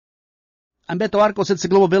I'm Beto Arcos. It's the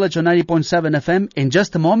Global Village on 90.7 FM. In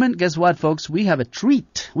just a moment, guess what, folks? We have a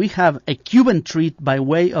treat. We have a Cuban treat by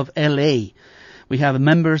way of L.A. We have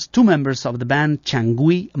two members of the band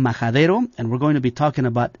Changui Majadero, and we're going to be talking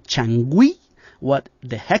about Changüí, what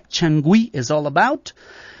the heck Changüí is all about.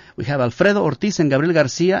 We have Alfredo Ortiz and Gabriel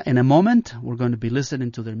Garcia in a moment. We're going to be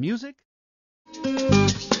listening to their music.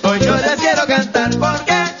 Hoy yo les quiero cantar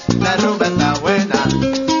porque la rumba está buena.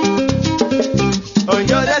 Hoy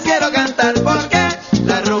yo les quiero cantar porque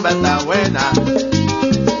la rumba está buena.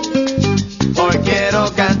 Hoy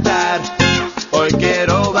quiero cantar, hoy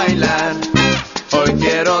quiero bailar, hoy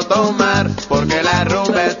quiero tomar porque la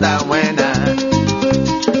rumba está buena.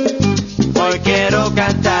 Hoy quiero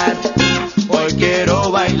cantar, hoy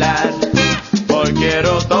quiero bailar, hoy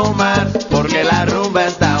quiero tomar porque la rumba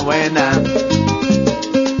está buena.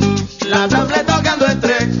 La tabla tocando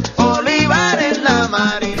entre olivares la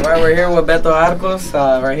marina. Alright, we're here with Beto Arcos,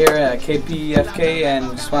 right here at KPFK,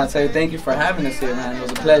 and just want to say thank you for having us here, man. It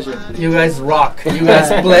was a pleasure. You guys rock. You guys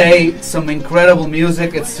play some incredible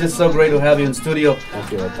music. It's just so great to have you in studio.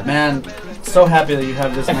 Thank you, Beto. Man, so happy that you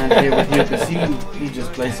have this man here with you, because he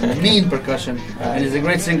just plays some mean percussion, and he's a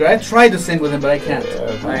great singer. I tried to sing with him, but I can't.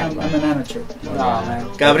 I'm an amateur. Oh,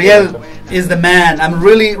 man. Gabriel is the man. I'm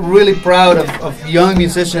really, really proud of young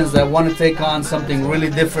musicians that want to take on something really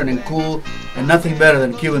different and cool, and nothing better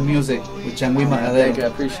than Cuban music with Changui Majadero. Thank you, I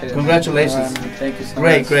appreciate it. Congratulations. Thank you so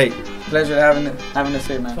Great, much. great. Pleasure having us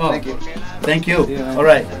here, man. Oh, Thank you. Thank you. See you, man. All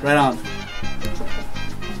right, right on.